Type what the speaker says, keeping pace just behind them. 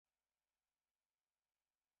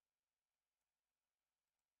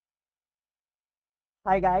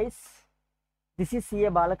Hi guys, this is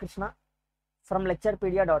𝗙់𝗪𝗀 from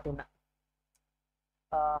𝗙ṟpedia.in.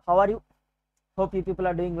 How are you? Hope you people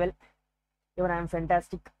are doing well. Even I am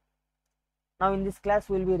fantastic. Now in this class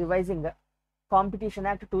we will be revising Competition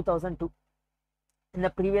Act 2002. In the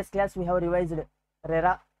previous class we have revised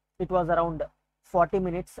RERA. It was around 40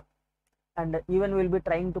 minutes and even we will be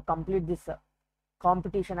trying to complete this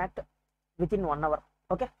Competition Act within 1 hour.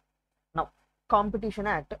 Okay. Now Competition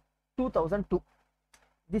Act 2002.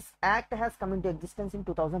 This act has come into existence in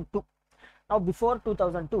 2002. Now before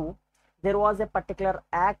 2002 there was a particular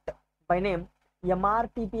act by name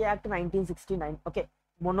MRTP Act 1969. Okay,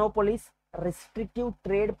 Monopolies Restrictive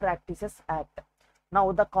Trade Practices Act.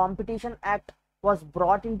 Now the Competition Act was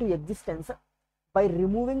brought into existence by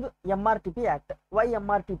removing MRTP Act. Why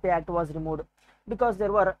MRTP Act was removed? Because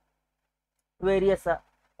there were various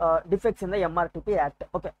defects in the MRTP Act.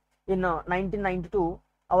 Okay, in 1992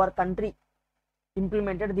 our country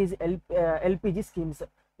implemented these LPG schemes.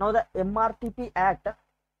 Now the MRTP Act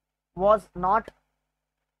was not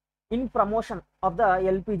in promotion of the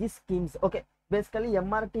LPG schemes. Okay, basically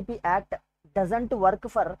MRTP Act doesn't work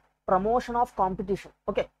for promotion of competition.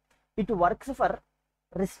 Okay, it works for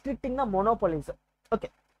restricting the monopolies. Okay,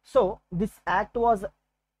 so this act was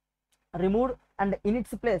removed and in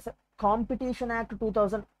its place Competition Act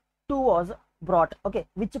 2002 was brought. Okay,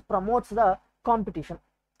 which promotes the competition.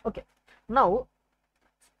 Okay, now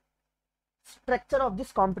structure of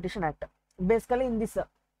this Competition Act. Basically in this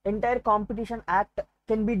entire Competition Act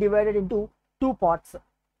can be divided into two parts.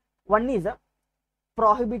 One is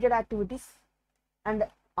prohibited activities and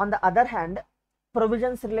on the other hand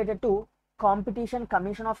provisions related to Competition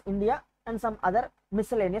Commission of India and some other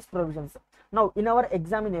miscellaneous provisions. Now in our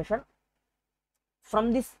examination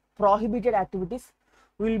from this prohibited activities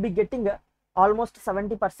we will be getting almost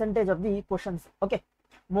 70% of the questions. Okay,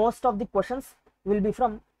 most of the questions will be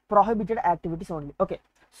from prohibited activities only. Okay,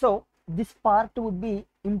 so this part would be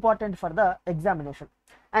important for the examination,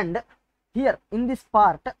 and here in this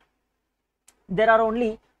part there are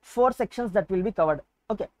only 4 sections that will be covered.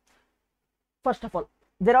 Okay, first of all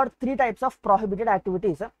there are 3 types of prohibited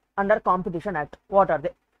activities under Competition Act. What are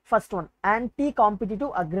they? First one, anti-competitive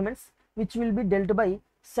agreements, which will be dealt by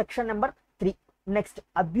section number 3. Next,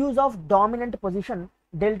 abuse of dominant position,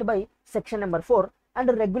 dealt by section number 4,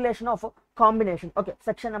 and regulation of combination. Okay,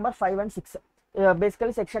 section number 5 and 6.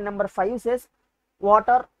 Basically section number 5 says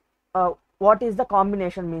what is the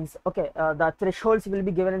combination means. Okay, the thresholds will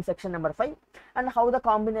be given in section number 5 and how the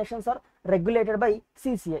combinations are regulated by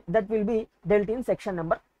CCA, that will be dealt in section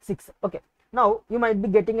number 6. Okay, now you might be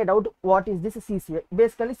getting a doubt, what is this CCA?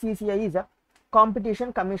 Basically CCA is a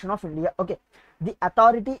Competition Commission of India. Okay, the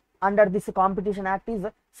authority under this Competition Act is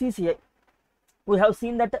CCA. We have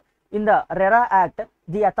seen that in the RERA Act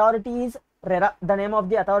the authority is RERA, the name of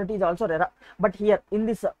the authority is also RERA, but here in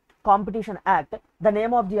this Competition Act the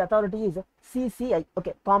name of the authority is CCI.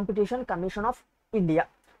 Okay, Competition Commission of India.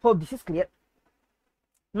 Hope this is clear.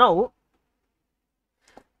 Now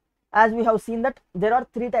as we have seen that there are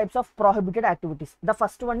 3 types of prohibited activities. The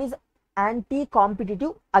first one is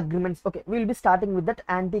anti-competitive agreements. Okay, we will be starting with that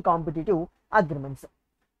anti-competitive agreements.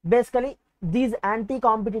 Basically these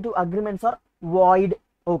anti-competitive agreements are void.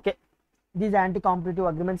 Okay, these anti-competitive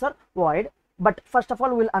agreements are void, but first of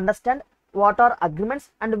all we will understand what are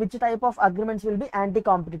agreements and which type of agreements will be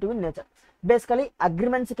anti-competitive in nature. Basically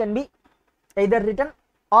agreements can be either written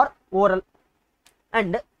or oral,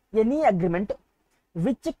 and any agreement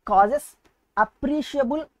which causes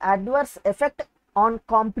appreciable adverse effect on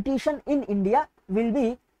competition in India will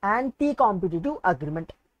be anti-competitive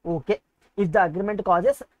agreement. Okay, if the agreement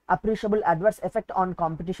causes appreciable adverse effect on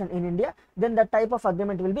competition in India, then that type of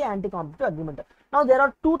agreement will be anti-competitive agreement. Now there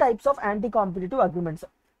are 2 types of anti-competitive agreements.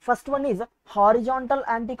 First one is horizontal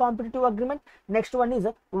anti-competitive agreement, next one is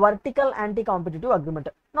vertical anti-competitive agreement.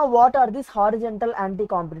 Now what are these horizontal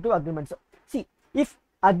anti-competitive agreements? See, if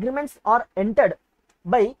agreements are entered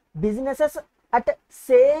by businesses at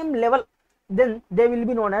same level, then they will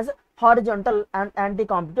be known as horizontal and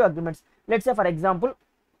anti-competitive agreements. Let's say for example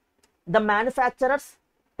the manufacturers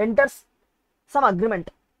enters some agreement,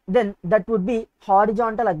 then that would be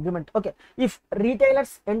horizontal agreement. Okay, if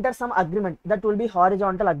retailers enter some agreement, that will be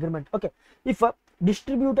horizontal agreement. Okay, if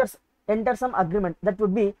distributors enter some agreement, that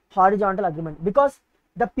would be horizontal agreement, because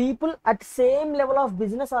the people at same level of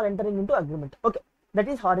business are entering into agreement. Okay, that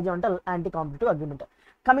is horizontal anti-competitive agreement.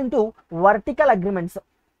 Coming to vertical agreements,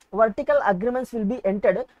 vertical agreements will be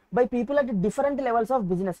entered by people at different levels of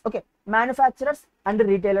business. Okay, manufacturers and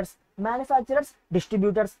retailers, manufacturers,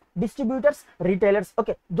 distributors, distributors, retailers.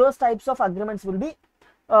 Okay, those types of agreements will be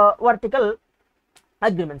vertical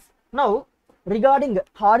agreements. Now regarding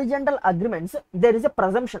horizontal agreements, there is a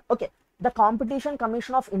presumption. Okay, the Competition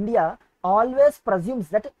Commission of India always presumes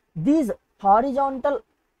that these horizontal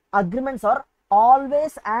agreements are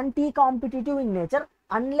always anti-competitive in nature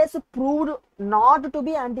unless proved not to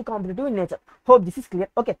be anti-competitive in nature. Hope this is clear.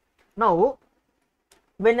 Okay, now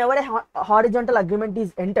whenever a horizontal agreement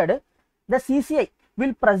is entered, the CCI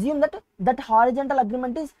will presume that that horizontal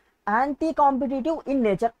agreement is anti-competitive in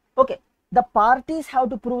nature. Okay, the parties have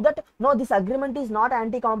to prove that no, this agreement is not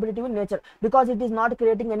anti-competitive in nature because it is not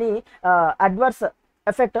creating any adverse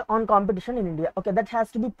effect on competition in India. Okay, that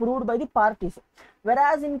has to be proved by the parties.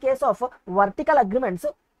 Whereas in case of vertical agreements,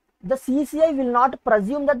 the CCI will not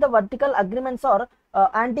presume that the vertical agreements are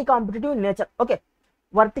anti-competitive in nature. Okay,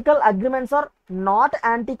 vertical agreements are not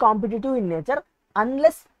anti-competitive in nature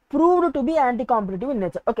unless proved to be anti-competitive in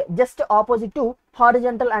nature. Okay, just opposite to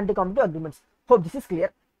horizontal anti-competitive agreements. Hope this is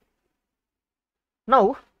clear.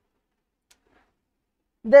 Now,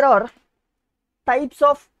 there are types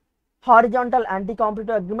of horizontal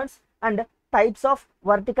anti-competitive agreements and types of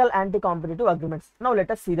vertical anti-competitive agreements. Now,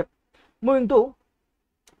 let us see them. Moving to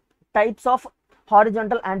types of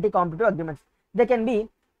horizontal anti-competitive agreements. They can be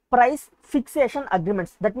price fixation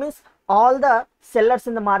agreements. That means all the sellers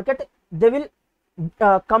in the market, they will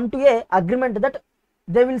come to a agreement that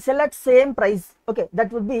they will sell at same price. Okay,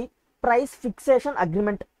 that would be price fixation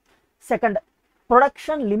agreement. Second,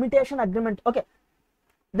 production limitation agreement. Okay,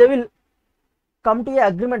 they will come to a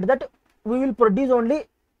agreement that we will produce only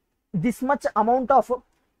this much amount of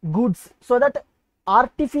goods so that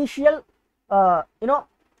artificial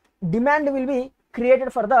demand will be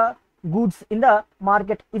created for the goods in the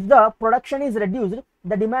market. If the production is reduced,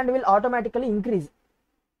 the demand will automatically increase.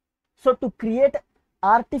 So to create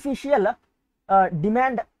artificial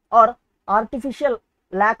demand or artificial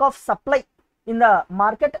lack of supply in the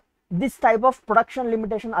market, this type of production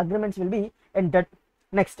limitation agreements will be entered.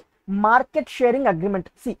 Next, market sharing agreement.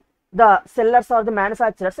 See, the sellers or the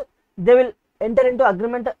manufacturers, they will enter into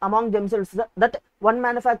agreement among themselves that one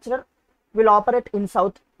manufacturer will operate in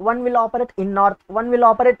south, one will operate in north, one will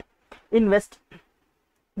operate in west.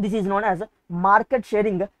 This is known as market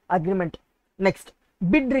sharing agreement. Next,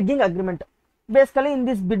 bid rigging agreement. Basically, in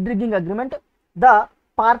this bid rigging agreement, the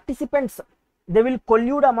participants, they will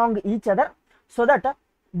collude among each other so that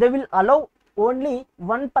they will allow only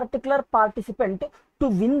one particular participant to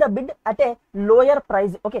win the bid at a lower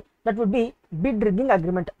price. Okay, that would be bid rigging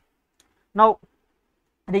agreement. Now,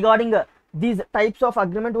 regarding these types of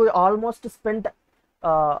agreement, we almost spent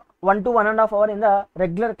 1 to 1.5 hours in the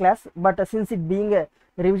regular class, but since it being a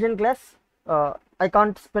revision class, I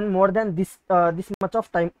can't spend more than this much of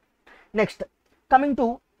time. Next, coming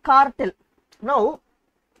to cartel. Now,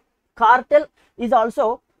 cartel is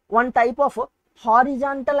also one type of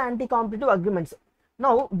horizontal anti-competitive agreements.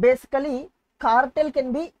 Now, basically, cartel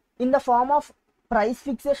can be in the form of price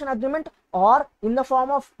fixation agreement, or in the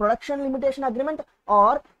form of production limitation agreement,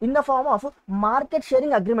 or in the form of market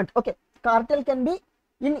sharing agreement. Okay, cartel can be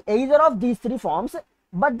in either of these three forms,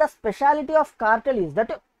 but the speciality of cartel is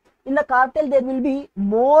that in the cartel there will be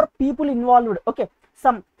more people involved. Okay,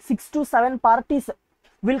 some 6 to 7 parties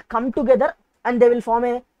will come together and they will form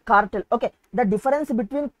a cartel. Okay, the difference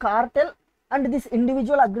between cartel and this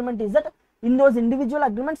individual agreement is that in those individual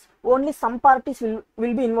agreements only some parties will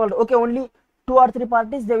be involved. Okay, only 2 or 3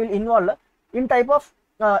 parties they will involve in type of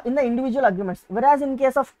in the individual agreements, whereas in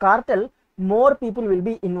case of cartel more people will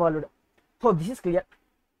be involved. Hope this is clear.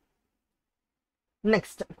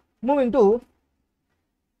 Next, moving to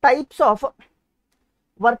types of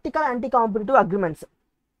vertical anti-competitive agreements.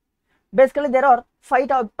 Basically, there are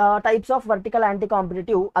 5 types of vertical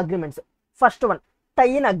anti-competitive agreements. First one,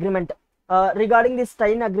 tie-in agreement. Regarding this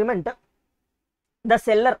tie-in agreement, the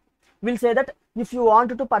seller will say that if you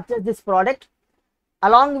want to purchase this product,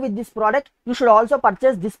 along with this product, you should also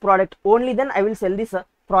purchase this product. Only then I will sell this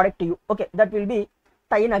product to you. Okay, that will be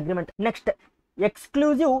tie-in agreement. Next,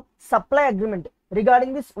 exclusive supply agreement.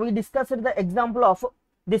 Regarding this, we discussed the example of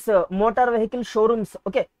this motor vehicle showrooms.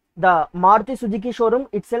 Okay, the Maruti Suzuki showroom,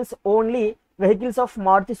 it sells only vehicles of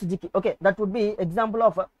Maruti Suzuki. Okay, that would be example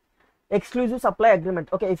of exclusive supply agreement.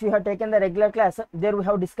 Okay, if you have taken the regular class, there we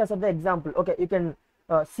have discussed the example. Okay, you can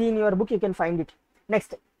see in your book, you can find it.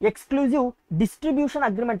 Next, exclusive distribution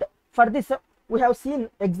agreement. For this, we have seen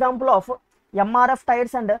example of MRF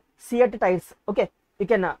tires and Seat tires. Okay, you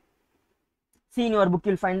can see in your book,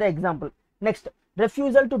 you will find the example. Next,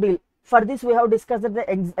 refusal to deal. For this, we have discussed the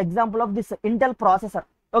example of this Intel processor.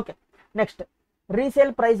 Okay, next,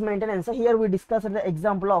 resale price maintenance. Here we discussed the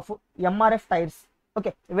example of MRF tires.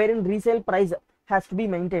 Okay, wherein resale price has to be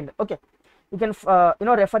maintained. Okay, you can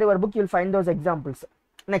refer your book, you will find those examples.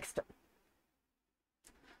 Next,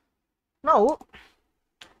 Now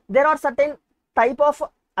there are certain type of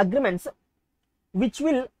agreements which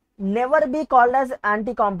will never be called as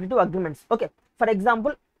anti-competitive agreements. Okay, for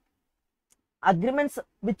example, agreements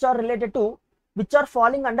which are related to, which are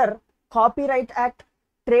falling under Copyright Act,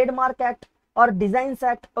 Trademark Act or Designs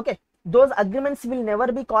Act. Okay, those agreements will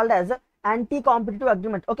never be called as anti-competitive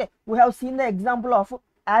agreement. Okay, we have seen the example of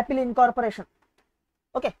Apple Incorporation.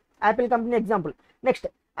 Okay, Apple company example. Next,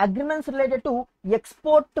 agreements related to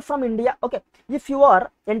export from India. Okay, if you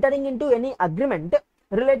are entering into any agreement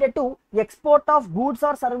related to export of goods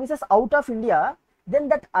or services out of India, then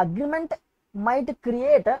that agreement might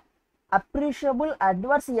create appreciable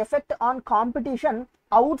adverse effect on competition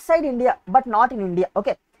outside India but not in India.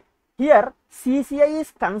 Okay, here CCI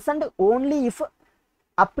is concerned only if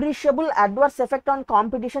appreciable adverse effect on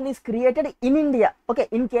competition is created in India. Okay,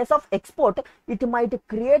 in case of export, it might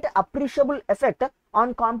create appreciable effect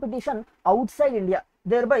on competition outside India.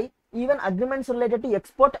 Thereby, even agreements related to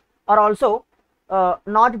export are also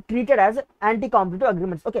not treated as anti-competitive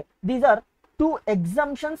agreements. Okay, these are two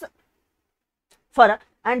exemptions for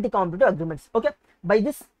anti-competitive agreements. Okay, by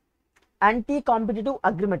this anti-competitive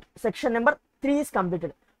agreement, section number 3 is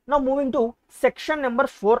completed. Now moving to section number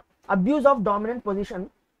 4, abuse of dominant position.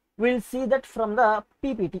 We'll see that from the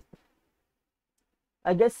PPT.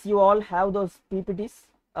 I guess you all have those PPTs.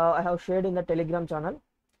 I have shared in the Telegram channel.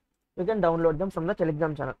 You can download them from the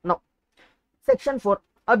Telegram channel. Now, section 4,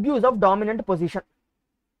 abuse of dominant position.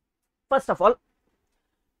 First of all,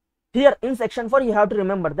 here in section 4, you have to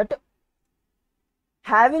remember that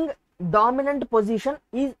having dominant position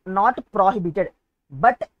is not prohibited,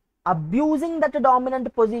 but abusing that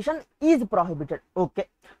dominant position is prohibited. Okay,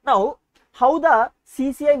 now how the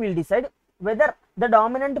CCI will decide whether the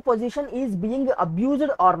dominant position is being abused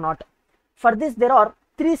or not? For this, there are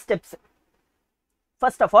 3 steps.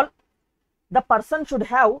 First of all, the person should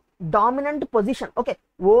have dominant position. Okay,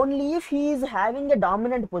 only if he is having a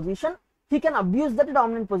dominant position, he can abuse that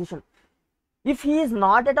dominant position. If he is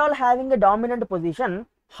not at all having a dominant position,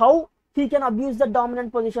 how he can abuse the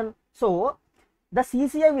dominant position? So the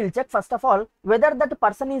CCI will check first of all whether that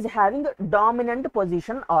person is having dominant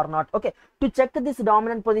position or not. Okay, to check this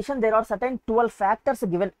dominant position, there are certain 12 factors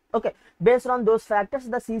given. Okay, based on those factors,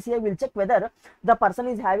 the CCI will check whether the person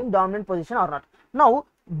is having dominant position or not. Now,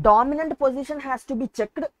 dominant position has to be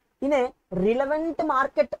checked in a relevant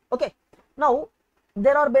market. Okay, now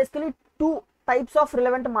there are basically 2 types of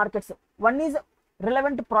relevant markets. One is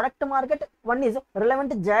relevant product market, one is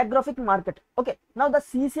relevant geographic market. Okay, now the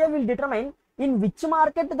CCI will determine in which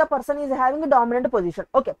market the person is having a dominant position.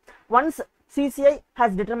 Okay, once CCI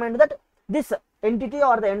has determined that this entity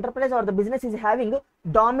or the enterprise or the business is having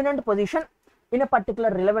dominant position in a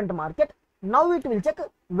particular relevant market, now it will check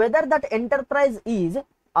whether that enterprise is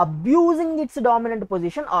abusing its dominant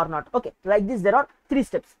position or not. Okay, like this there are 3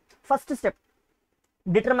 steps. First step,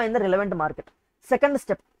 determine the relevant market. Second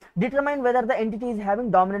step, determine whether the entity is having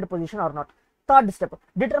dominant position or not. Third step,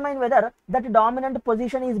 determine whether that dominant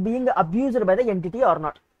position is being abused by the entity or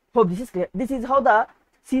not. Hope this is clear. This is how the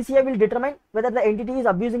CCI will determine whether the entity is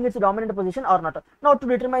abusing its dominant position or not. Now to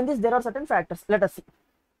determine this, there are certain factors. Let us see.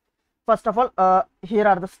 First of all, here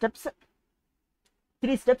are the steps,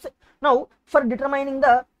 3 steps. Now for determining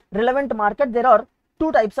the relevant market, there are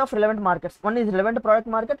 2 types of relevant markets. One is relevant product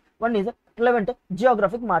market, one is relevant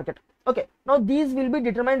geographic market. Okay, now these will be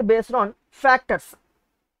determined based on factors.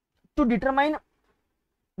 To determine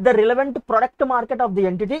the relevant product market of the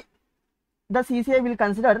entity, the CCI will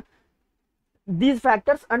consider these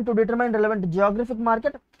factors, and to determine relevant geographic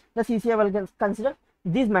market, the CCI will consider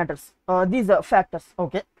these matters, these factors.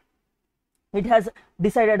 Okay, it has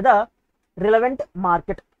decided the relevant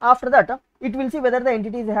market. After that, it will see whether the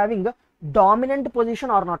entity is having a dominant position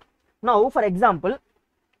or not. Now, for example,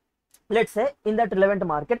 let's say in that relevant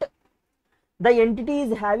market, the entity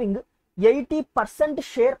is having 80%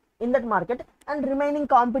 share in that market and remaining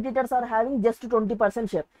competitors are having just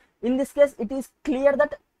 20% share. In this case, it is clear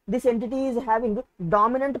that this entity is having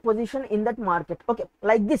dominant position in that market. Okay,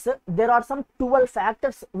 like this, there are some 12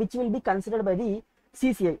 factors which will be considered by the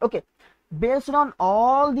CCI. Okay, based on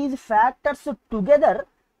all these factors together,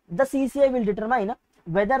 the CCI will determine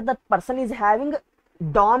whether the person is having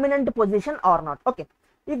dominant position or not. Okay,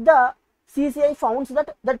 if the CCI founds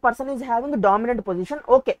that that person is having a dominant position,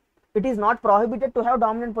 okay, it is not prohibited to have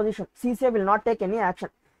dominant position. CCI will not take any action.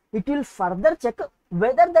 It will further check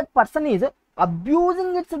whether that person is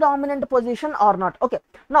abusing its dominant position or not. Okay,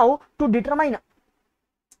 now to determine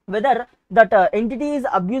whether that entity is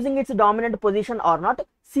abusing its dominant position or not,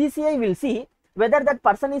 CCI will see whether that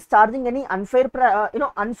person is charging any unfair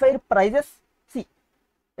unfair prices. See,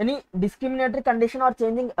 any discriminatory condition or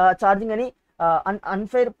charging any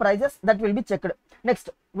unfair prices, that will be checked. Next,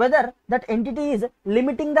 whether that entity is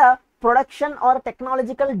limiting the production or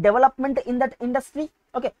technological development in that industry,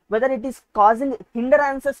 okay, whether it is causing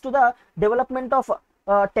hindrances to the development of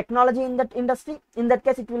technology in that industry. In that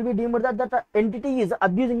case, it will be deemed that the entity is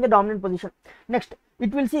abusing the dominant position. Next,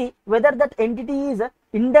 it will see whether that entity is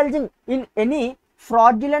indulging in any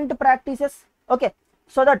fraudulent practices, okay,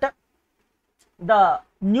 so that the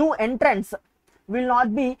new entrants will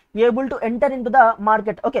not be able to enter into the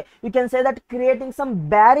market. Okay, you can say that creating some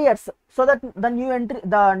barriers so that the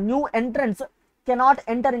new entrants cannot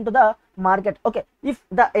enter into the market. Okay, if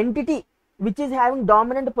the entity which is having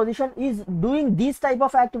dominant position is doing these type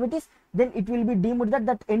of activities, then it will be deemed that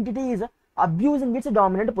that entity is abusing its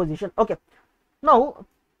dominant position. Okay, now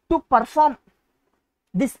to perform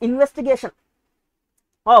this investigation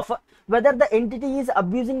of whether the entity is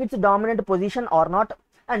abusing its dominant position or not,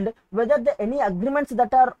 and whether any agreements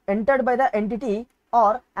that are entered by the entity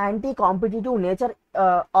are anti-competitive nature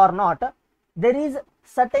or not, there is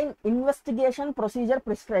certain investigation procedure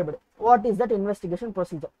prescribed. What is that investigation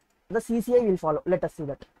procedure? The CCI will follow. Let us see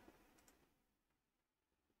that.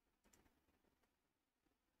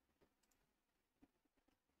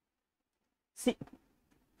 See,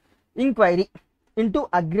 inquiry into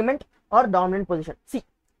agreement or dominant position. See,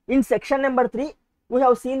 in section number 3, we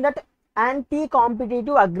have seen that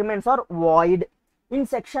anti-competitive agreements are void. In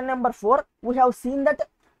section number 4, we have seen that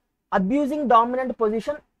abusing dominant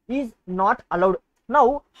position is not allowed.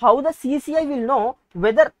 Now, how the CCI will know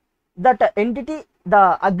whether that entity,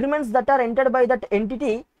 the agreements that are entered by that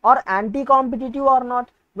entity are anti-competitive or not,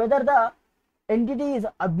 whether the entity is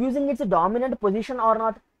abusing its dominant position or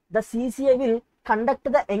not? The CCI will conduct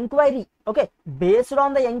the inquiry. Okay, based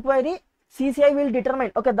on the inquiry, CCI will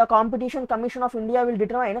determine, okay, the Competition Commission of India will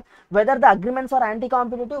determine whether the agreements are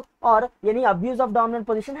anti-competitive or any abuse of dominant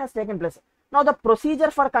position has taken place. Now, the procedure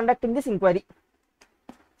for conducting this inquiry.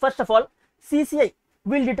 First of all, CCI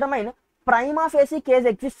will determine prima facie case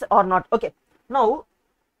exists or not. Okay, now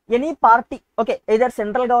any party, okay, either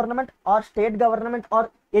central government or state government or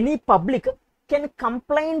any public can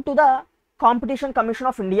complain to the Competition Commission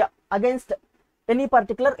of India against any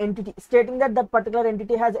particular entity, stating that that particular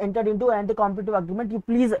entity has entered into anti-competitive agreement. You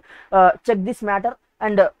please check this matter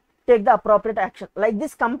and take the appropriate action. Like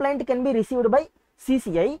this, complaint can be received by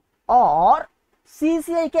CCI, or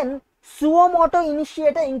CCI can suo moto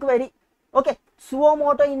initiate an inquiry. Okay, suo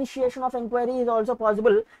moto initiation of inquiry is also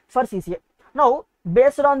possible for CCI. Now,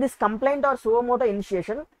 based on this complaint or suo moto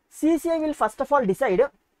initiation, CCI will first of all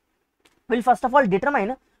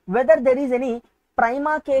determine whether there is any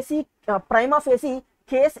prima facie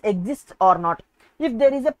case exists or not. If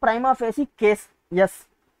there is a prima facie case, yes,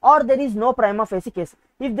 or there is no prima facie case.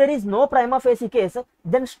 If there is no prima facie case,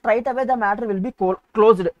 then straight away the matter will be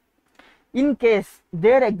closed. In case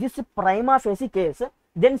there exists prima facie case,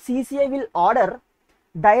 then CCI will order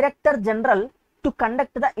Director General to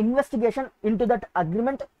conduct the investigation into that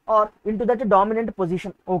agreement or into that dominant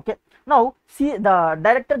position. Okay, now see, the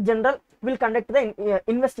Director General will conduct the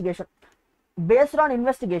investigation. Based on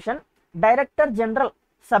investigation, Director General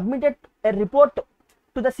submitted a report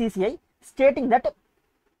to the CCI stating that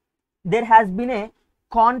there has been a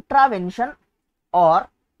contravention or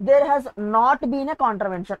there has not been a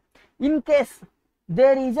contravention. In case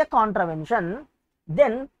there is a contravention,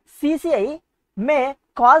 then CCI may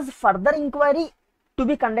cause further inquiry to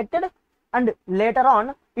be conducted, and later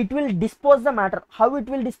on it will dispose the matter. How it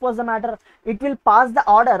will dispose the matter? It will pass the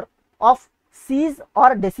order of cease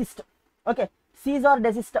or desist. Okay, cease or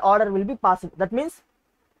desist order will be passed. That means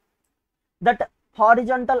that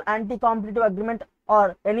horizontal anti-competitive agreement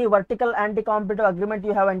or any vertical anti-competitive agreement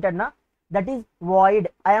you have entered, na, that is void.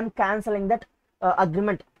 I am cancelling that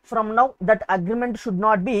agreement. From now, that agreement should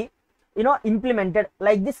not be, implemented.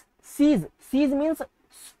 Like this, cease means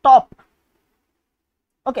stop.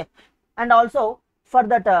 Okay, and also for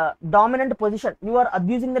that dominant position, you are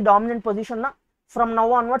abusing the dominant position, na. From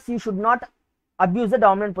now onwards, you should not abuse the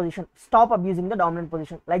dominant position. Stop abusing the dominant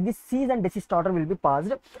position. Like this, cease and desist order will be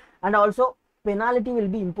passed, and also penalty will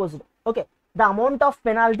be imposed. Okay, the amount of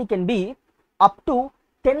penalty can be up to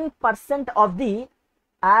 10% of the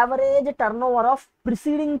average turnover of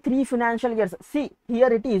preceding 3 financial years. See,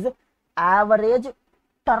 here it is average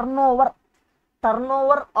turnover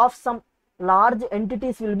of some large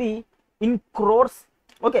entities will be in crores.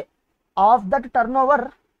 Okay, of that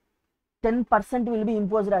turnover, 10% will be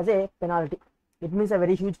imposed as a penalty. It means a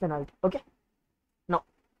very huge penalty. Okay, now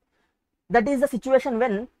that is the situation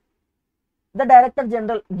when the Director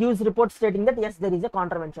General gives report stating that yes, there is a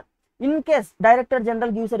contravention. In case Director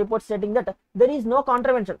General gives a report stating that there is no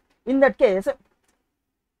contravention, in that case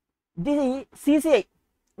the CCI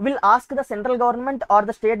will ask the central government or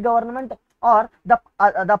the state government or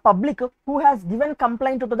the public who has given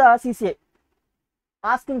complaint to the CCI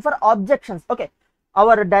asking for objections. Okay,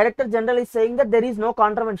 our Director General is saying that there is no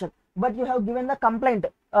contravention, but you have given the complaint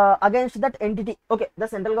against that entity. Okay, the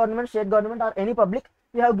central government, state government, or any public,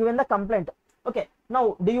 you have given the complaint. Okay,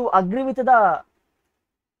 now do you agree with the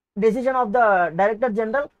decision of the Director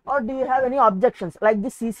General, or do you have any objections? Like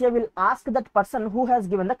this, CCI will ask that person who has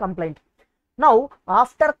given the complaint. Now,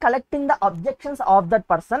 after collecting the objections of that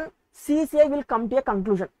person, CCI will come to a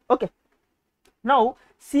conclusion. Okay, now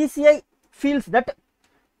CCI feels that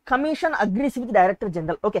Commission agrees with Director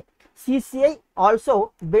General. Okay, CCI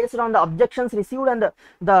also, based on the objections received and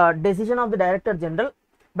the decision of the Director General,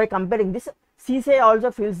 by comparing this, CCI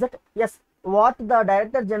also feels that yes, what the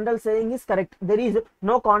Director General saying is correct. There is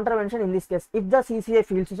no contravention in this case. If the CCI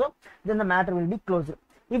feels so, then the matter will be closed.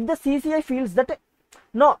 If the CCI feels that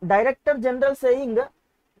no, Director General saying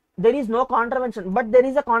there is no contravention, but there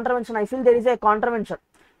is a contravention, I feel there is a contravention,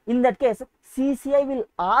 in that case CCI will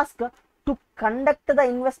ask to conduct the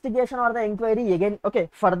investigation or the inquiry again. Okay,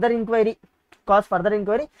 further inquiry, cause further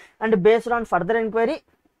inquiry, and based on further inquiry,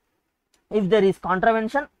 if there is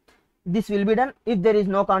contravention, this will be done. If there is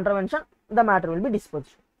no contravention, the matter will be disposed.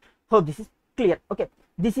 Hope this is clear. Okay,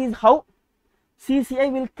 this is how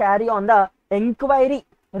CCI will carry on the inquiry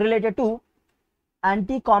related to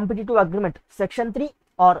anti-competitive agreement section 3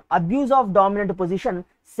 or abuse of dominant position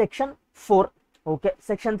section 4. Okay,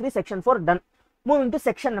 section 3, section 4 done. Moving to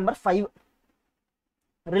section number 5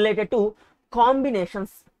 related to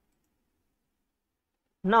combinations.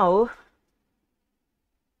 Now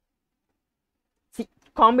see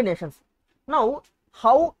combinations. Now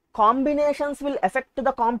how combinations will affect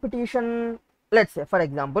the competition? Let's say, for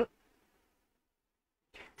example,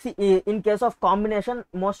 see, in case of combination,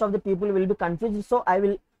 most of the people will be confused, so I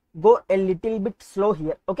will go a little bit slow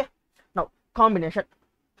here. Okay, now combination,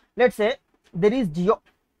 let's say there is Jio,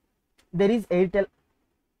 there is Airtel.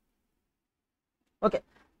 Okay,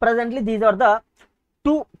 presently these are the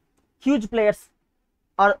two huge players,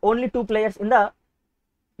 or only two players in the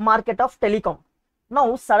market of telecom.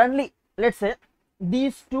 Now suddenly, let's say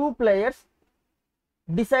these two players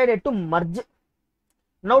decided to merge.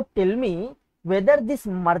 Now tell me whether this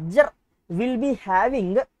merger will be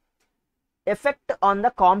having effect on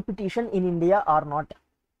the competition in India or not.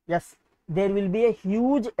 Yes, there will be a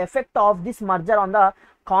huge effect of this merger on the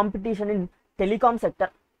competition in telecom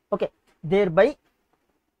sector. Okay, thereby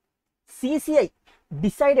CCI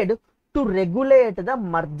decided to regulate the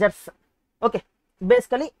mergers. Okay,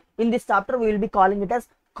 basically in this chapter we will be calling it as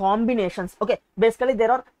combinations. Okay, basically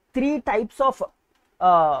there are three types of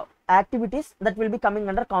activities that will be coming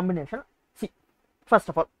under combination. See, first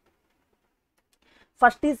of all,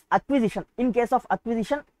 first is acquisition. In case of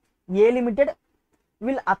acquisition, A Limited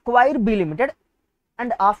will acquire B Limited,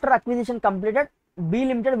 and after acquisition completed, B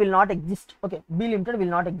Limited will not exist. Okay, B Limited will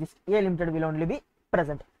not exist, A Limited will only be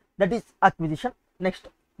present. That is acquisition. Next,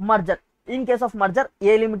 merger. In case of merger,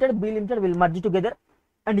 A Limited, B Limited will merge together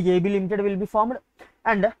and AB Limited will be formed.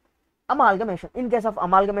 And amalgamation. In case of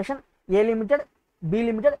amalgamation, A Limited, B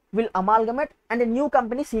Limited will amalgamate and a new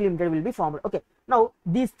company C Limited will be formed. Okay, now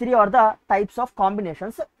these three are the types of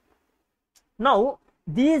combinations. Now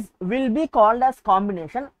these will be called as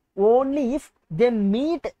combination only if they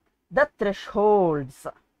meet the thresholds.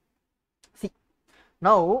 See,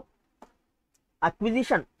 now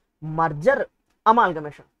acquisition, merger,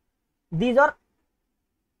 amalgamation, these are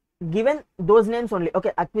given those names only.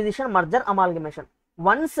 Okay, acquisition, merger, amalgamation.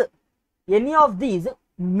 Once any of these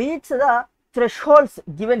meets the thresholds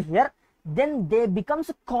given here, then they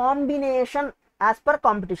becomes combination as per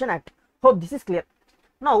Competition Act. Hope this is clear.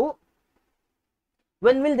 Now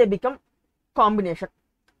when will they become combination?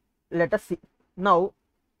 Let us see. Now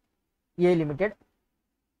A Limited,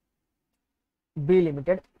 B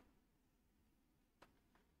Limited,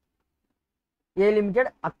 A Limited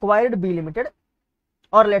acquired B Limited,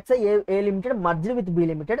 or let's say A Limited merged with B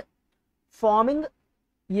Limited, forming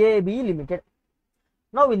AB Limited.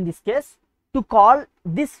 Now in this case, to call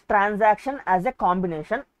this transaction as a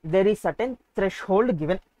combination, there is certain threshold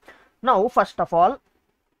given. Now first of all,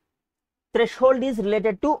 threshold is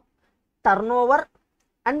related to turnover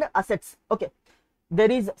and assets. Okay,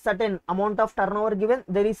 there is certain amount of turnover given,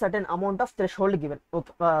 there is certain amount of threshold given.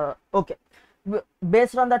 Okay, okay.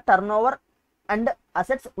 Based on the turnover and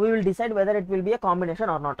assets, we will decide whether it will be a combination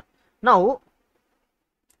or not. Now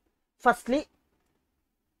firstly,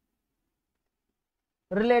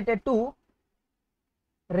 related to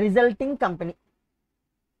resulting company.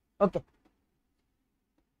 Okay,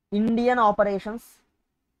 Indian operations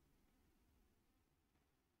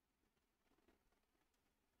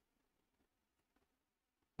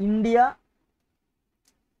India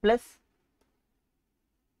plus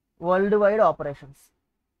worldwide operations.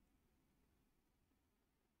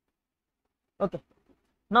 Okay,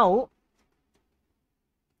 now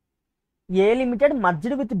A Limited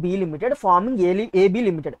merged with B Limited, forming AB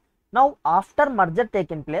Limited. Now after merger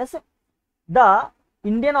taken place, the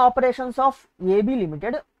Indian operations of AB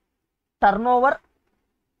Limited turnover,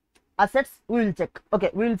 assets we will check. Okay,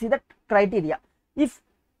 we will see the criteria. If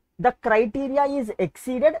the criteria is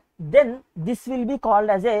exceeded, then this will be called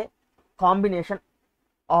as a combination,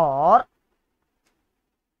 or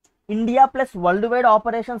India plus worldwide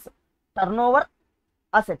operations turnover,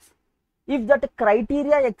 assets. If that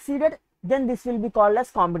criteria exceeded, then this will be called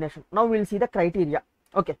as combination. Now we will see the criteria.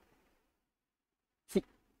 Okay,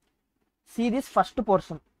 see this first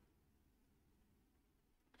portion.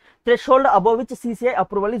 Threshold above which CCI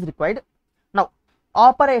approval is required. Now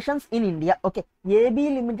operations in India. Okay, AB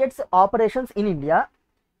Limited's operations in India,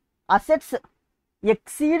 assets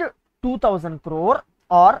exceed 2000 crore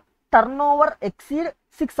or turnover exceed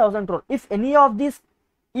 6000 crore. If any of these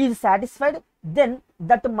is satisfied, then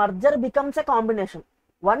that merger becomes a combination.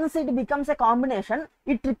 Once it becomes a combination,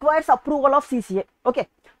 it requires approval of CCI. Okay,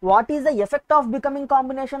 what is the effect of becoming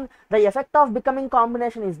combination? The effect of becoming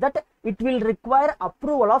combination is that it will require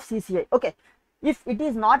approval of CCI. Okay, if it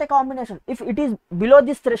is not a combination, if it is below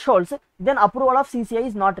these thresholds, then approval of CCI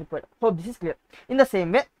is not required. Hope this is clear. In the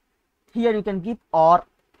same way, here you can keep or.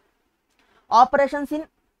 Operations in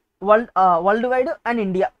worldwide and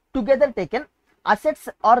India together taken, assets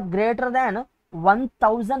are greater than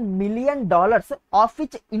 $1000 million, of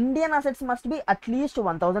which Indian assets must be at least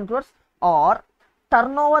 1000 crores, or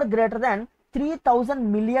turnover greater than $3000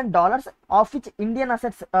 million, of which Indian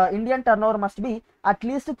assets Indian turnover must be at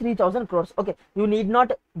least 3000 crores. Okay, you need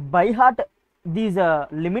not by heart these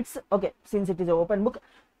limits. Okay, since it is an open book,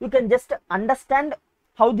 you can just understand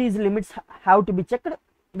how these limits have to be checked.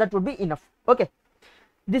 That would be enough. Okay,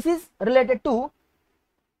 this is related to,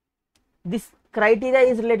 this criteria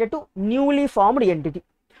is related to newly formed entity,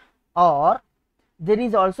 or there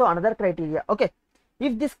is also another criteria. Okay,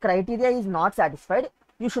 if this criteria is not satisfied,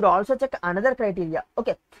 you should also check another criteria.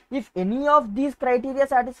 Okay, if any of these criteria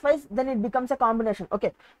satisfies, then it becomes a combination.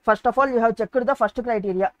 Okay, first of all, you have checked the first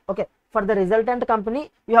criteria. Okay, for the resultant company,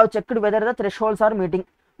 you have checked whether the thresholds are meeting.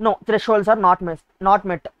 No, thresholds are not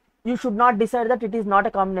met. You should not decide that it is not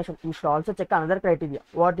a combination. You should also check another criteria.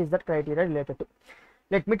 What is that criteria related to?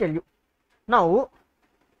 Let me tell you. Now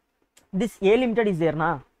this A Limited is there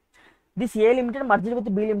na. This A Limited merged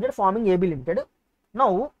with B Limited, forming AB Limited.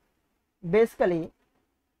 Now basically,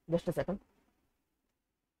 just a second.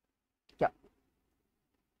 Yeah.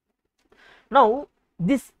 Now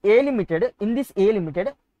this A Limited, in this A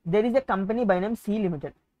Limited, there is a company by name C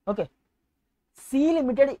Limited. Okay, C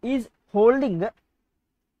Limited is holding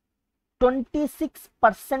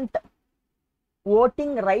 26%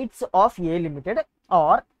 voting rights of A Limited,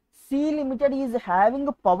 or C Limited is having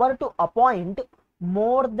power to appoint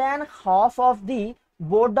more than half of the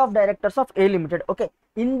board of directors of A Limited. Okay,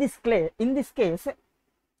 in this case,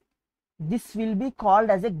 this will be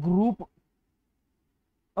called as a group.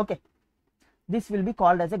 Okay, this will be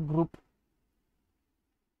called as a group.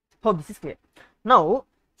 Hope this is clear. Now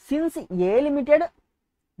since A Limited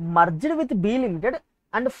merged with B Limited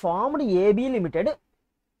and formed AB Limited,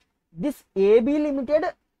 this AB Limited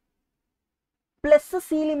plus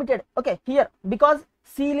C Limited. Okay, here because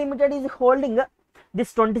C Limited is holding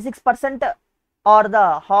this 26% or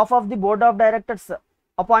the half of the board of directors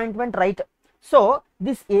appointment right. So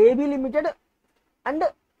this AB Limited and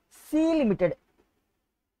C Limited,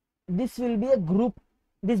 this will be a group.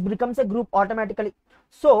 This becomes a group automatically.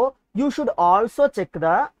 So you should also check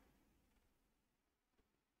the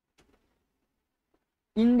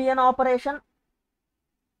Indian operation.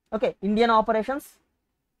 Okay, Indian operations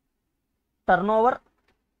turnover,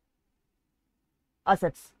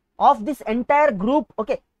 assets of this entire group.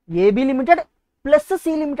 Okay, AB Limited plus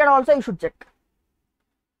C Limited also you should check,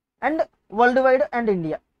 and worldwide and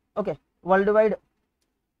India. Okay, worldwide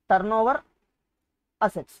turnover,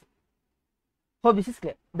 assets. Hope this is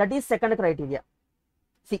clear. That is second criteria.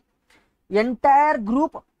 See, entire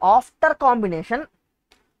group after combination,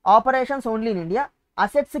 operations only in India,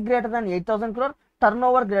 assets greater than 8000 crore,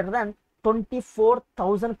 turnover greater than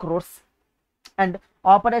 24,000 crores, and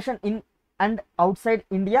operation in and outside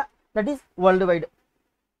India, that is worldwide,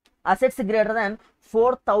 assets greater than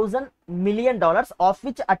 $4,000 million, of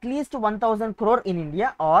which at least 1000 crore in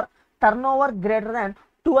India, or turnover greater than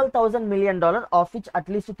 $12,000 million, of which at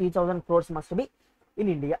least 3,000 crores must be in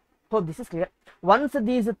India. Hope this is clear. Once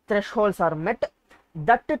these thresholds are met,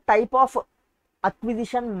 that type of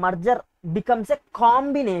acquisition merger becomes a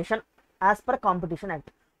combination as per Competition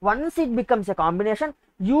Act. Once it becomes a combination,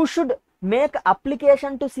 you should make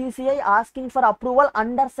application to CCI asking for approval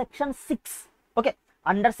under section 6. Okay,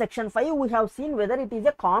 under section 5 we have seen whether it is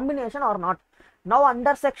a combination or not. Now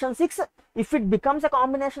under section 6, if it becomes a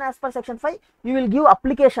combination as per section 5, you will give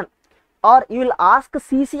application or you will ask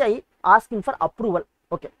CCI asking for approval.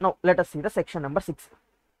 Okay, now let us see the section number 6.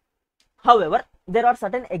 However, there are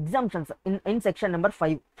certain exemptions in section number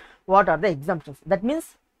 5. What are the exemptions? That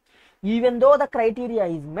means even though the criteria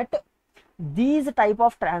is met, these type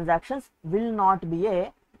of transactions will not be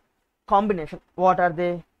a combination. What are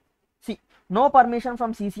they? See, no permission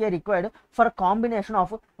from CCI required for a combination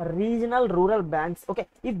of regional rural banks. Okay,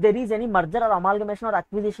 if there is any merger or amalgamation or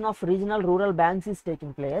acquisition of regional rural banks is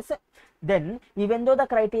taking place, then even though the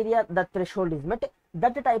criteria, the threshold is met,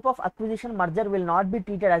 that type of acquisition merger will not be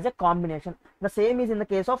treated as a combination. The same is in the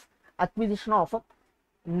case of acquisition of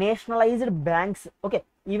nationalized banks. Okay,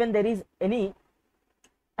 even there is any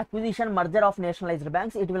acquisition merger of nationalized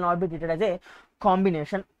banks, it will not be treated as a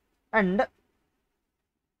combination. And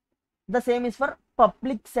the same is for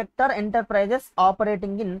public sector enterprises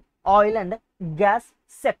operating in oil and gas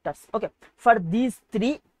sectors. Okay, for these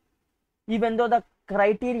three, even though the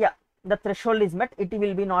criteria, the threshold is met, it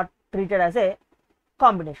will be not treated as a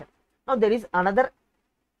combination. Now there is another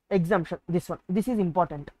exemption. This one, this is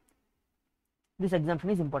important. This exemption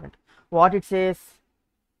is important. What it says?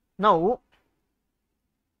 Now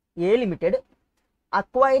A Limited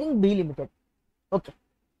acquiring B Limited. Okay,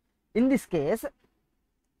 in this case,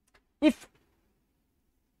 if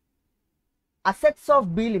assets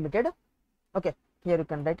of B Limited, okay, here you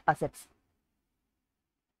can write assets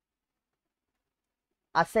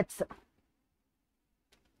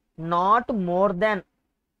not more than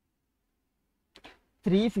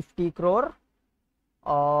 350 crore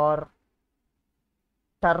or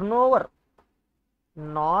turnover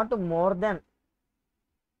not more than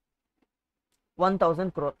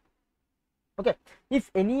 1,000 crore. Okay, if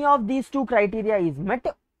any of these two criteria is met,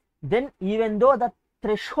 then even though the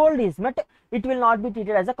threshold is met, it will not be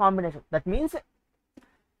treated as a combination. That means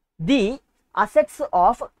the assets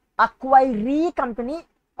of acquiree company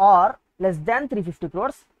are less than 350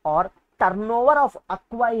 crores or turnover of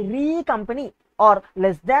acquiree company or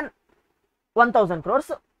less than 1,000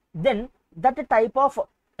 crores, then that type of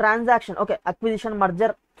transaction, okay, acquisition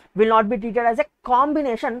merger will not be treated as a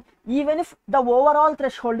combination even if the overall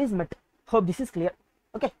threshold is met. Hope this is clear.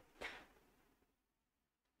 Okay,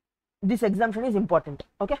 this exemption is important.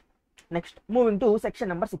 Okay, next, moving to section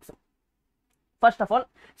number 6. First of all,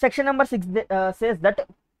 section number 6 says that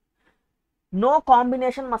no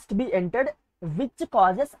combination must be entered which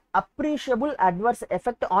causes appreciable adverse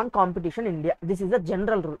effect on competition in India. This is a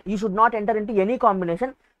general rule. You should not enter into any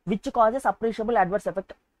combination which causes appreciable adverse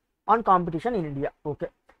effect on competition in India. Okay,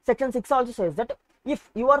 section 6 also says that if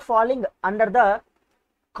you are falling under the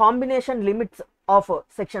combination limits of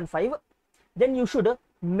section 5, then you should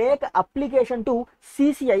make application to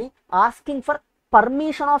CCI asking for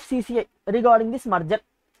permission of CCI regarding this merger.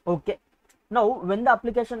 Okay, now when the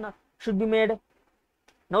application should be made?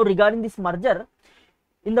 Now regarding this merger,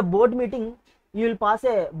 in the board meeting you will pass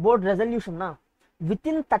a board resolution. Now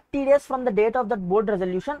within 30 days from the date of that board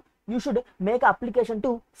resolution, you should make application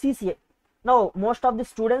to CCI. Now most of the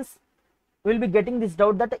students will be getting this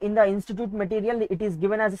doubt that in the institute material it is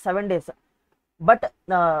given as 7 days, but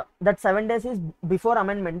that 7 days is before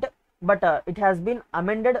amendment, but it has been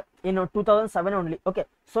amended in 2007 only. Okay,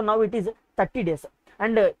 so now it is 30 days.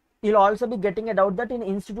 And you'll also be getting a doubt that in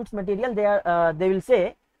institute's material they will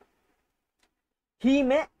say he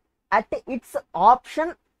may at its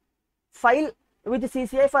option file with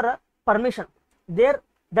CCI for permission. There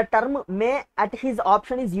the term may at his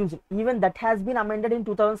option is used. Even that has been amended in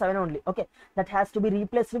 2007 only. Okay, that has to be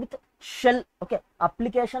replaced with shall. Okay,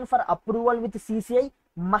 application for approval with CCI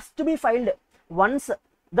must be filed once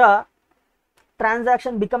the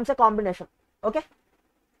transaction becomes a combination. Okay,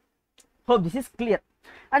 hope this is clear.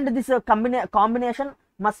 And this combination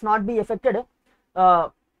must not be effected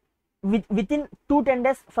within 210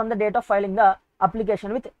 days from the date of filing the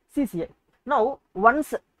application with CCI. Now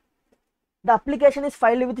once the application is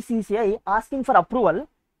filed with CCI asking for approval,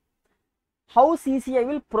 how CCI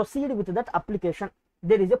will proceed with that application?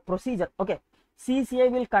 There is a procedure. Okay, CCI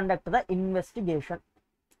will conduct the investigation.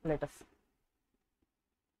 Let us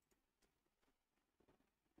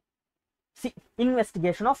see,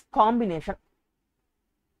 investigation of combination.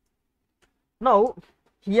 Now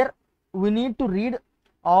here we need to read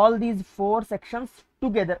all these 4 sections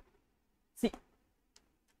together. See,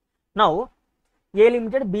 now A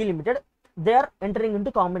Limited, B Limited, they are entering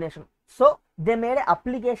into combination. So they made an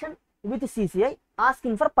application with CCI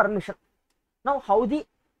asking for permission. Now how the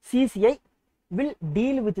CCI will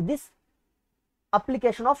deal with this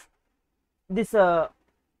application of this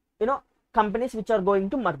companies which are going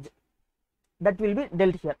to merge, that will be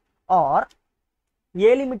dealt here. Or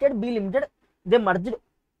A Limited, B Limited, they merged.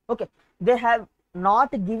 Okay, they have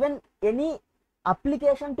not given any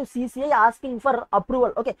application to CCI asking for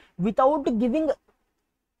approval. Okay, without giving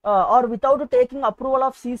or without taking approval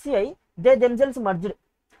of CCI, they themselves merged.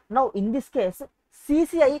 Now in this case,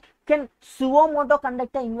 CCI can suo motu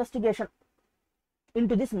conduct an investigation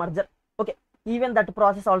into this merger. Okay, even that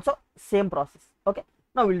process also same process. Okay,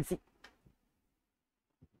 now we will see.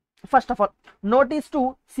 First of all, notice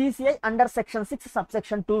to CCI under section 6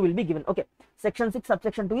 subsection 2 will be given. Okay, section 6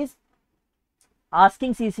 subsection 2 is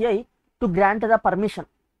asking CCI to grant the permission,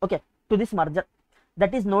 okay, to this merger.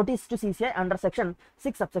 That is notice to CCI under section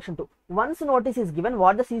 6 subsection 2. Once notice is given,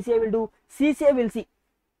 what the CCI will do? CCI will see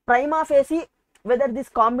prima facie whether this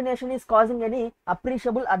combination is causing any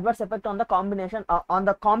appreciable adverse effect on the combination on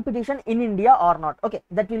the competition in India or not. Okay,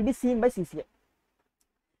 that will be seen by CCI,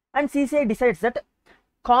 and CCI decides that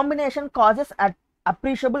combination causes an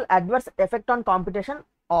appreciable adverse effect on competition,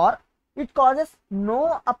 or it causes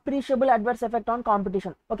no appreciable adverse effect on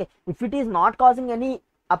competition. Okay, if it is not causing any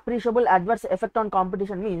appreciable adverse effect on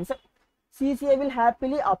competition, means CCI will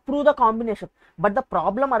happily approve the combination. But the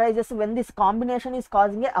problem arises when this combination is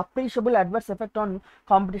causing an appreciable adverse effect on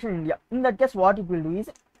competition in India. In that case, what it will do is,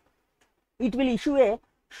 it will issue a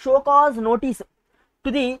show cause notice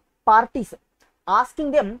to the parties,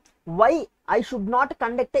 asking them why I should not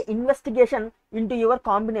conduct an investigation into your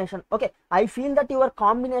combination. Okay, I feel that your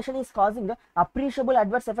combination is causing appreciable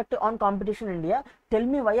adverse effect on competition in India. Tell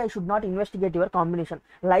me why I should not investigate your combination.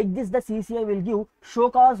 Like this, the CCI will give show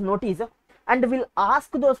cause notice and will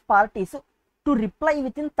ask those parties to reply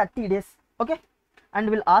within 30 days. Okay, and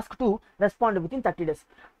will ask to respond within 30 days.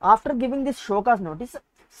 After giving this show cause notice,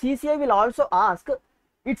 CCI will also ask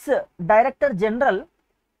its Director General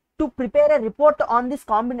to prepare a report on this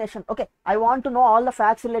combination. Okay, I want to know all the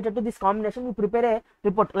facts related to this combination. You prepare a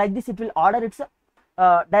report. Like this, it will order its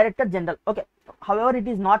Director General. Okay, however, it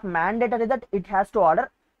is not mandatory that it has to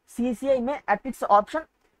order. CCI may, at its option,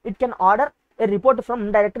 it can order a report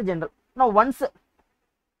from Director General. Now once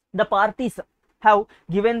the parties have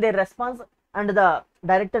given their response and the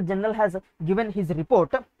Director General has given his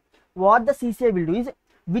report, what the CCI will do is,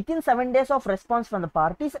 within 7 days of response from the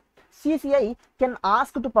parties, CCI can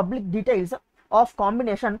ask to public details of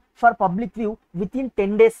combination for public view within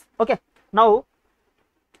 10 days. Okay, now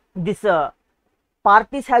this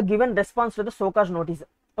parties have given response to the show cause notice.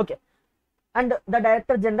 Okay, and the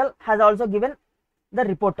Director General has also given the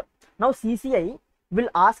report. Now CCI will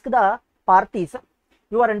ask the parties,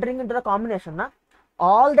 you are entering into the combination, na?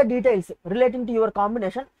 All the details relating to your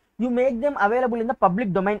combination, you make them available in the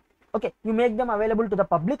public domain. Okay, you make them available to the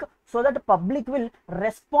public, so that public will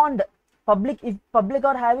respond. If public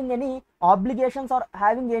are having any obligations or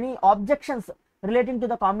having any objections relating to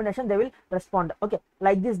the combination, they will respond. Okay,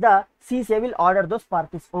 like this, the CCI will order those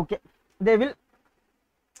parties. Okay, they will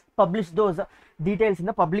publish those details in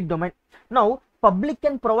the public domain. Now public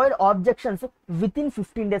can provide objections within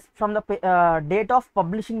 15 days from the date of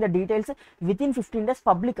publishing the details. Within 15 days,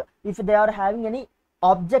 public, if they are having any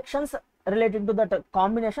objections related to that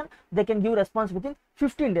combination, they can give response within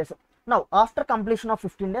 15 days. Now after completion of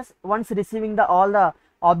 15 days, once receiving all the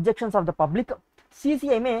objections of the public,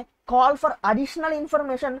 CCI may call for additional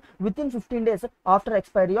information within 15 days after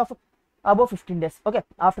expiry of above 15 days. Okay,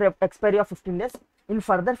 after expiry of 15 days, in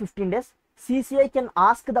further 15 days, CCI can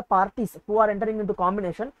ask the parties who are entering into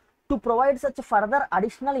combination to provide such further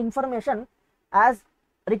additional information as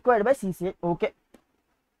required by CCI. Okay,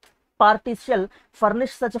 parties shall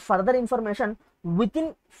furnish such further information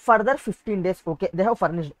within further 15 days. Okay, they have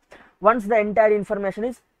furnished. Once the entire information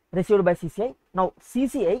is received by CCI, now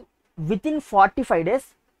CCI within 45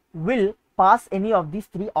 days will pass any of these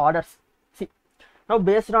 3 orders. See, now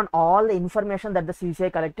based on all the information that the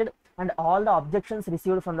CCI collected and all the objections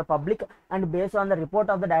received from the public, and based on the report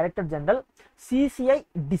of the Director General, CCI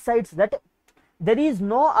decides that there is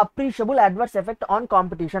no appreciable adverse effect on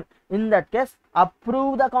competition. In that case,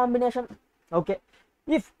 approve the combination. Okay,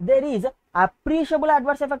 if there is appreciable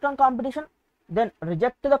adverse effect on competition, then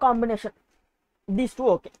reject the combination. These two.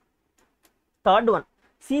 Okay, third one,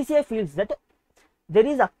 CCI feels that there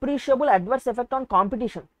is appreciable adverse effect on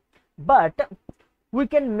competition, but we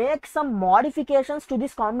can make some modifications to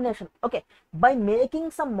this combination. Okay, by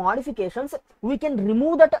making some modifications, we can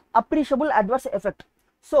remove that appreciable adverse effect.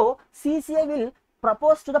 So CCA will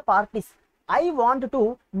propose to the parties, I want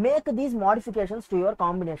to make these modifications to your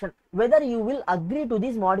combination, whether you will agree to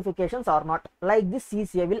these modifications or not. Like this,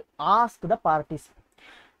 CCA will ask the parties.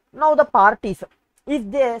 Now the parties,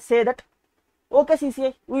 if they say that, okay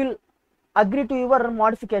CCA, we will agree to your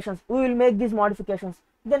modifications, we will make these modifications,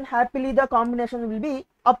 then happily the combination will be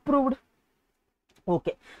approved.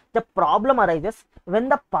 Okay, the problem arises when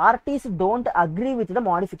the parties don't agree with the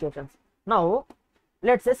modifications. Now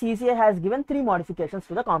let's say CCA has given 3 modifications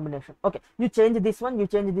to the combination. Okay, you change this one, you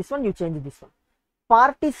change this one, you change this one.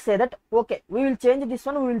 Parties say that, okay, we will change this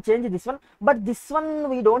one, we will change this one, but this one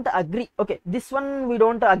we don't agree. Okay, this one we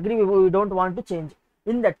don't agree, we don't want to change.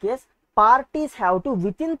 In that case, parties have to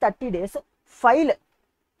within 30 days file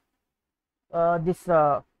this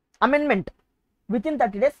amendment. Within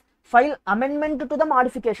 30 days file amendment to the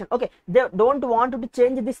modification. Okay, they don't want to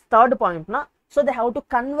change this third point now, so they have to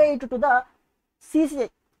convey it to the CCA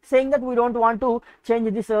saying that we don't want to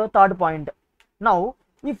change this third point. Now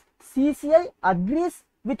if CCA agrees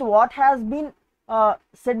with what has been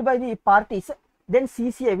said by the parties, then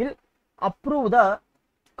CCA will approve the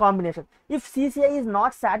combination. If CCA is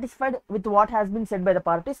not satisfied with what has been said by the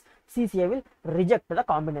parties, CCA will reject the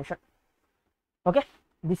combination. Okay,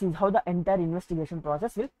 this is how the entire investigation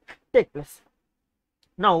process will take place.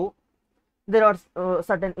 Now there are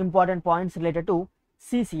certain important points related to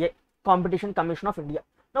CCA, Competition Commission of India.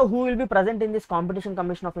 Now who will be present in this Competition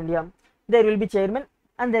Commission of India? There will be chairman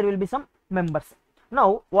and there will be some members.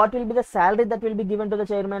 Now what will be the salary that will be given to the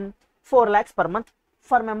chairman? 4 lakhs per month.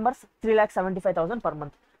 For members, 3,75,000 per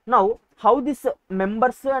month. Now how this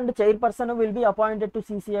members and chairperson will be appointed to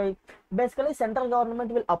CCI? Basically central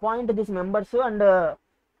government will appoint these members and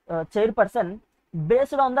chairperson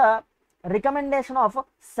based on the recommendation of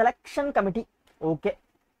selection committee.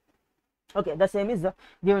 Okay, the same is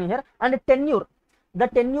given here. And tenure, the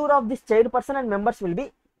tenure of this chairperson and members will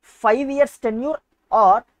be 5 years tenure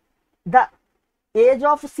or the age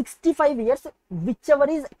of 65 years, whichever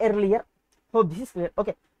is earlier. Hope this is clear.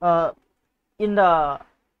 Okay, in the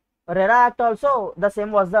RERA Act also the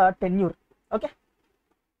same was the tenure. Okay,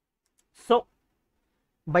 so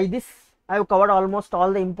by this I have covered almost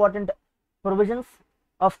all the important provisions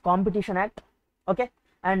of Competition Act. Okay,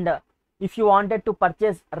 and if you wanted to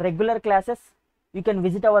purchase regular classes, you can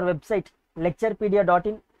visit our website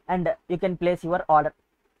lecturepedia.in and you can place your order.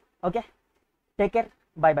 Okay, take care,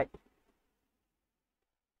 bye bye.